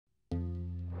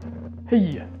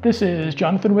Hey, this is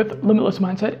Jonathan with Limitless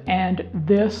Mindset, and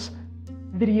this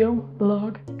video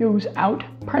blog goes out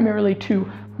primarily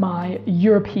to my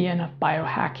European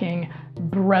biohacking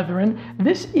brethren.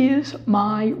 This is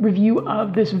my review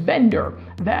of this vendor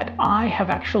that I have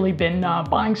actually been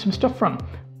buying some stuff from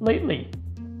lately,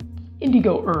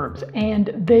 Indigo Herbs,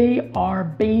 and they are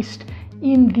based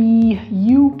in the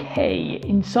UK,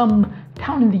 in some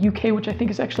town in the UK, which I think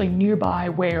is actually nearby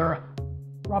where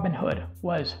Robin Hood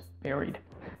was buried.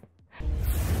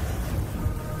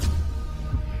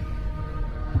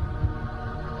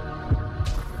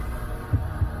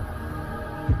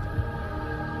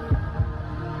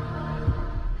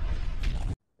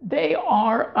 They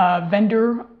are a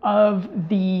vendor of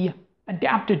the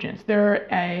adaptogens. They're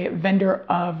a vendor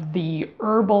of the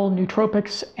herbal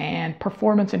nootropics and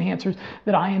performance enhancers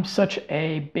that I am such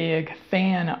a big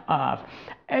fan of.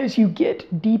 As you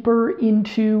get deeper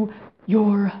into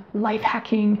your life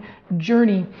hacking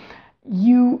journey,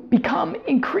 you become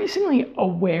increasingly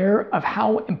aware of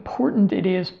how important it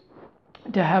is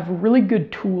to have really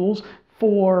good tools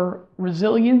for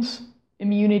resilience,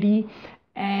 immunity,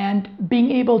 and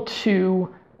being able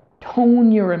to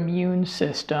tone your immune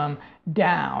system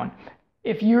down.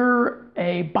 If you're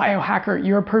a biohacker,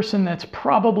 you're a person that's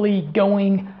probably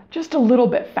going just a little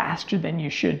bit faster than you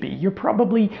should be. You're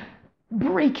probably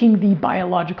breaking the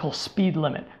biological speed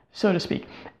limit, so to speak.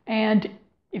 And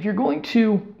if you're going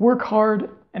to work hard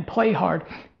and play hard,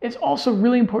 it's also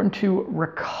really important to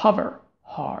recover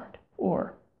hard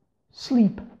or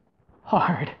sleep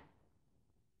hard.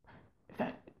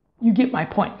 You get my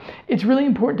point. It's really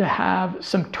important to have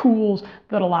some tools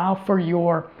that allow for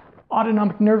your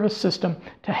autonomic nervous system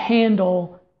to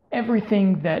handle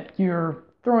everything that you're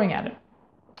throwing at it.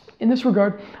 In this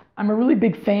regard, I'm a really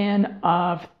big fan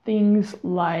of things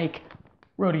like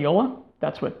rhodiola.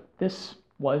 That's what this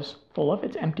was full of.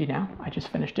 It's empty now. I just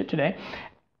finished it today.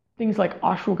 Things like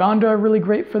ashwagandha are really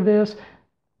great for this.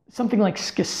 Something like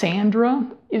schisandra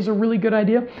is a really good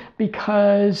idea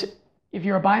because if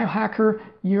you're a biohacker,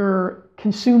 you're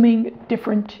consuming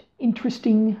different,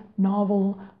 interesting,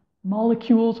 novel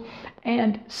molecules,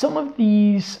 and some of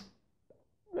these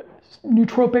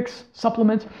nootropics,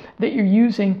 supplements that you're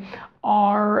using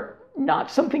are not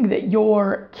something that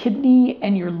your kidney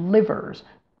and your livers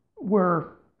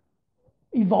were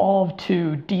evolved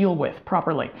to deal with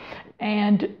properly.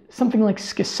 And something like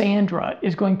schisandra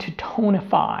is going to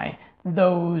tonify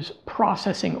those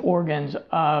processing organs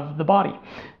of the body.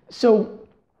 So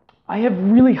I have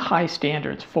really high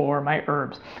standards for my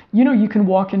herbs. You know, you can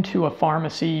walk into a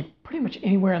pharmacy pretty much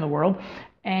anywhere in the world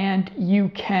and you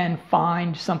can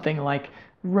find something like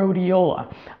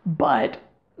rhodiola, but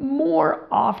more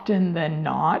often than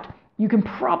not, you can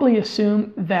probably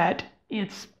assume that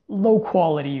it's low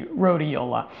quality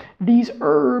rhodiola. These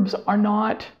herbs are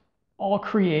not all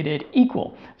created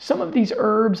equal. Some of these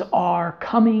herbs are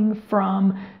coming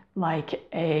from like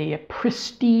a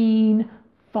pristine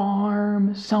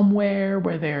farm somewhere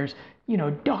where there's, you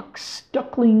know,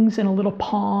 ducklings in a little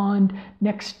pond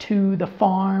next to the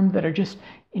farm that are just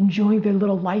enjoying their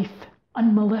little life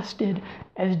unmolested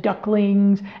as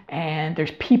ducklings, and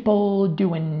there's people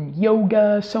doing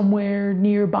yoga somewhere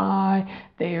nearby.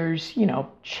 There's, you know,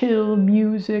 chill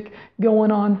music going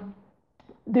on.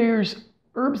 There's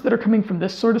herbs that are coming from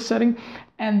this sort of setting,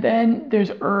 and then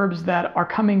there's herbs that are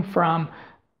coming from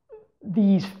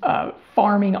these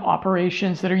farming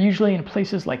operations that are usually in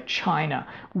places like China,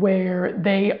 where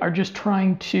they are just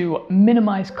trying to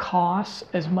minimize costs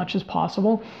as much as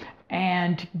possible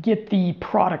and get the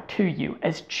product to you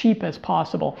as cheap as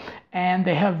possible. And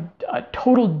they have a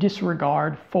total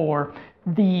disregard for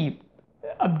the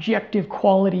objective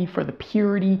quality, for the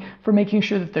purity, for making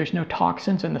sure that there's no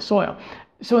toxins in the soil.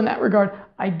 So in that regard,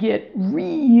 I get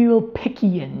real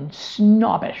picky and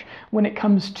snobbish when it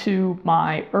comes to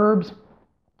my herbs.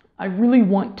 I really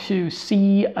want to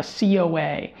see a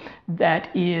COA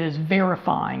that is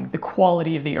verifying the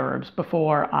quality of the herbs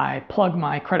before I plug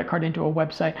my credit card into a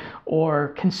website or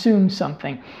consume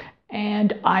something.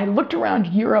 And I looked around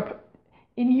Europe.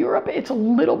 In Europe, it's a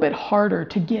little bit harder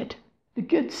to get the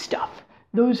good stuff.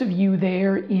 Those of you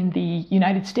there in the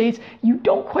United States, you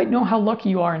don't quite know how lucky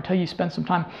you are until you spend some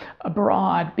time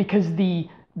abroad, because the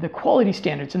quality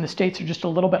standards in the States are just a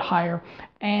little bit higher.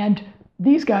 And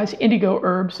these guys, Indigo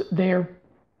Herbs, they're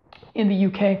in the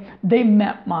UK, they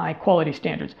met my quality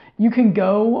standards. You can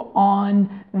go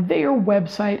on their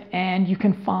website and you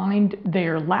can find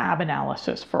their lab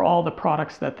analysis for all the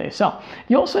products that they sell.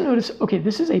 You also notice, okay,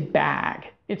 this is a bag.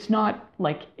 It's not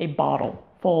like a bottle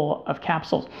full of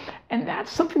capsules. And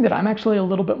that's something that I'm actually a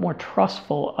little bit more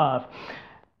trustful of.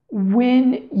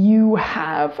 When you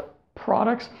have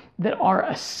products that are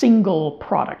a single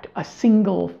product, a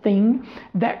single thing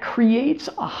that creates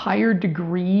a higher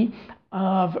degree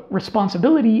of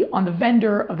responsibility on the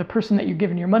vendor, of the person that you're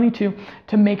giving your money to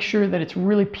make sure that it's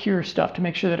really pure stuff, to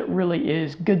make sure that it really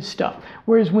is good stuff.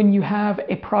 Whereas when you have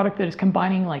a product that is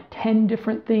combining like 10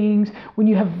 different things, when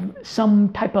you have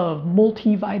some type of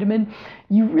multivitamin,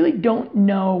 you really don't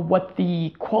know what the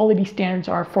quality standards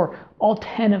are for all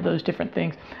 10 of those different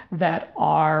things that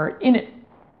are in it.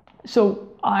 So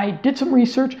I did some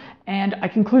research and I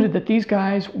concluded that these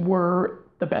guys were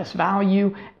the best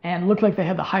value and looked like they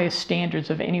had the highest standards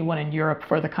of anyone in Europe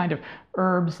for the kind of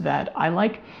herbs that I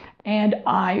like. And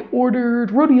I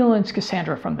ordered rhodiola and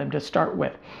schisandra from them to start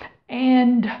with.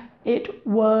 And it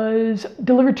was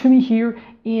delivered to me here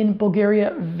in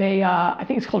Bulgaria via, I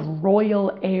think it's called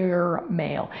Royal Air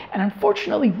Mail. And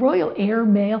unfortunately, Royal Air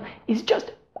Mail is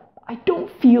just, I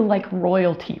don't feel like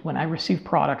royalty when I receive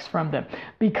products from them,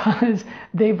 because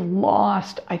they've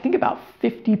lost, I think, about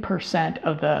 50%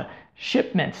 of the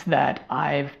shipments that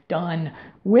I've done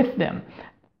with them.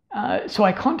 So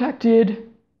I contacted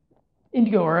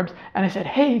Indigo Herbs and I said,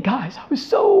 hey guys, I was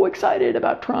so excited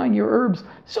about trying your herbs,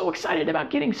 so excited about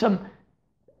getting some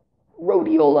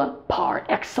rhodiola par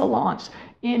excellence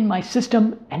in my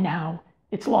system, and now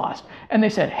it's lost. And they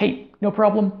said, hey, no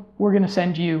problem, we're going to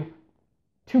send you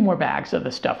 2 more bags of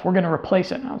the stuff. We're going to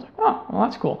replace it. And I was like, oh, well,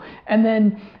 that's cool. And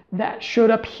then that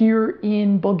showed up here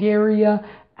in Bulgaria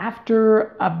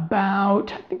after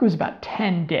about, I think it was about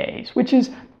 10 days,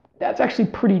 that's actually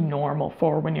pretty normal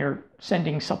for when you're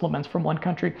sending supplements from one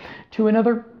country to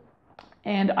another.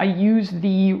 And I used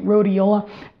the rhodiola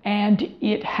and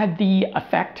it had the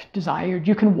effect desired.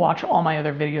 You can watch all my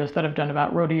other videos that I've done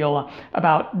about rhodiola,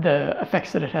 about the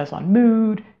effects that it has on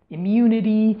mood,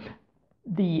 immunity,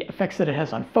 the effects that it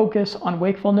has on focus, on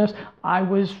wakefulness. I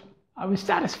was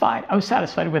satisfied. I was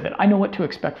satisfied with it. I know what to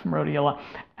expect from rhodiola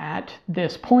at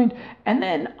this point. And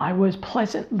then I was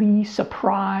pleasantly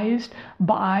surprised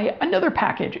by another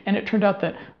package. And it turned out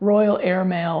that Royal Air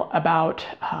Mail, about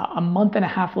a month and a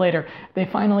half later, they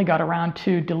finally got around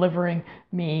to delivering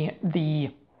me the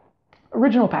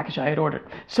original package I had ordered.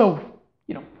 So,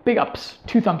 you know, big ups,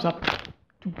 2 thumbs up,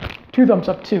 2 thumbs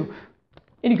up to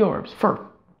Indigo Herbs for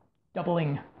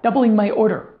doubling my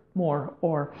order, more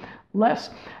or less.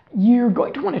 You're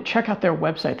going to want to check out their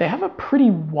website. They have a pretty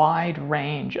wide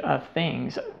range of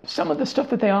things. Some of the stuff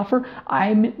that they offer,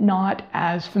 I'm not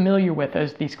as familiar with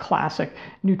as these classic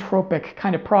nootropic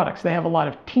kind of products. They have a lot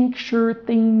of tincture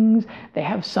things. They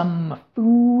have some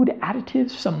food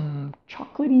additives, some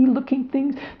chocolatey looking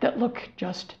things that look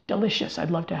just delicious.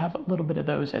 I'd love to have a little bit of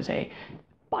those as a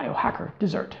biohacker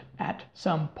dessert at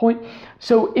some point.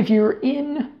 So if you're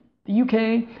in the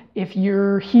UK, if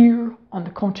you're here on the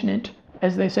continent,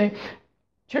 as they say,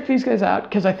 check these guys out,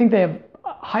 because I think they have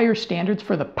higher standards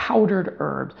for the powdered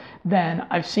herbs than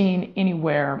I've seen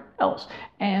anywhere else.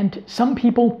 And some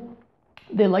people,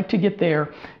 they like to get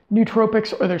their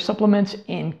nootropics or their supplements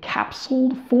in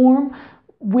capsuled form,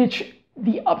 which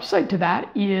the upside to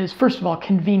that is, first of all,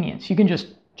 convenience. You can just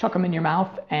chuck them in your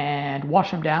mouth and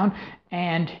wash them down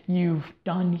and you've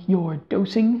done your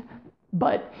dosing.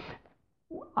 But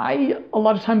I a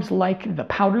lot of times like the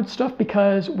powdered stuff,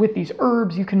 because with these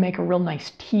herbs you can make a real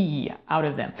nice tea out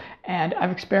of them. And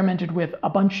I've experimented with a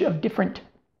bunch of different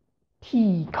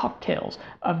tea cocktails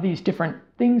of these different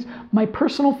things. My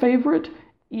personal favorite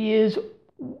is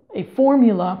a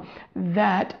formula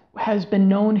that has been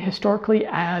known historically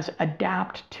as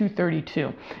Adapt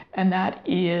 232, and that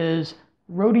is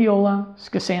rhodiola,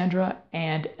 schisandra,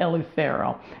 and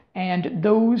eleuthero. And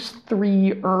those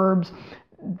 3 herbs,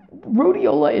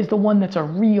 rhodiola is the one that's a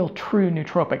real true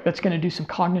nootropic, that's going to do some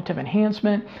cognitive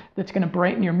enhancement, that's going to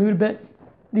brighten your mood a bit.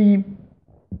 The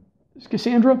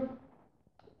schisandra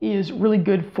is really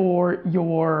good for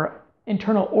your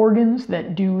internal organs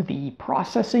that do the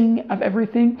processing of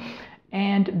everything.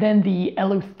 And then the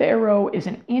eleuthero is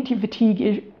an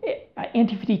anti-fatigue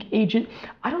agent.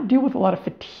 I don't deal with a lot of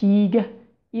fatigue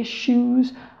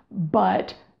issues,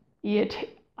 but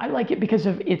I like it because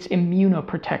of its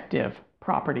immunoprotective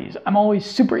properties. I'm always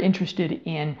super interested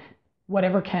in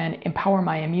whatever can empower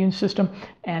my immune system,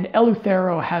 and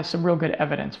eleuthero has some real good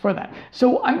evidence for that.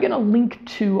 So I'm going to link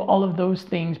to all of those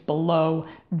things below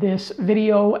this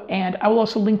video, and I will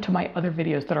also link to my other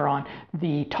videos that are on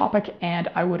the topic, and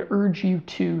I would urge you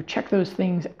to check those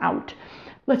things out.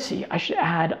 Let's see, I should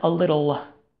add a little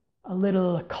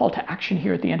call to action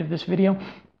here at the end of this video.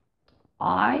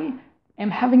 I am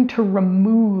having to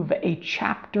remove a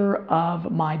chapter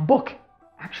of my book,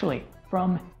 actually,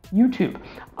 from YouTube.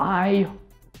 I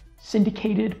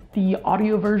syndicated the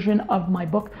audio version of my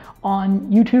book on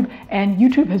YouTube, and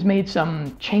YouTube has made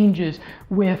some changes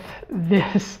with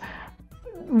this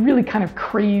really kind of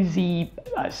crazy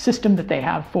system that they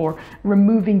have for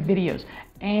removing videos.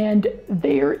 And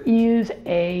there is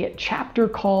a chapter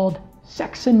called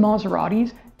Sex and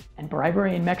Maseratis and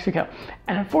Bribery in Mexico.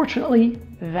 And unfortunately,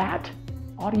 that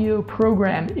audio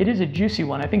program, it is a juicy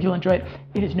one. I think you'll enjoy it.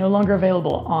 It is no longer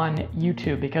available on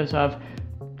YouTube because of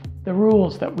the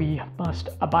rules that we must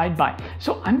abide by.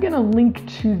 So I'm going to link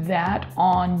to that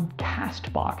on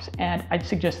Castbox, and I'd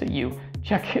suggest that you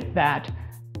check that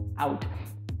out.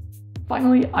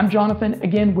 Finally, I'm Jonathan,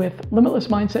 again with Limitless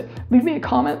Mindset. Leave me a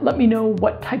comment. Let me know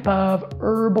what type of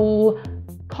herbal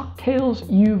cocktails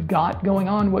you've got going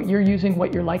on, what you're using,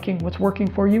 what you're liking, what's working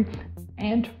for you.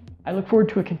 And I look forward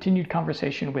to a continued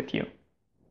conversation with you.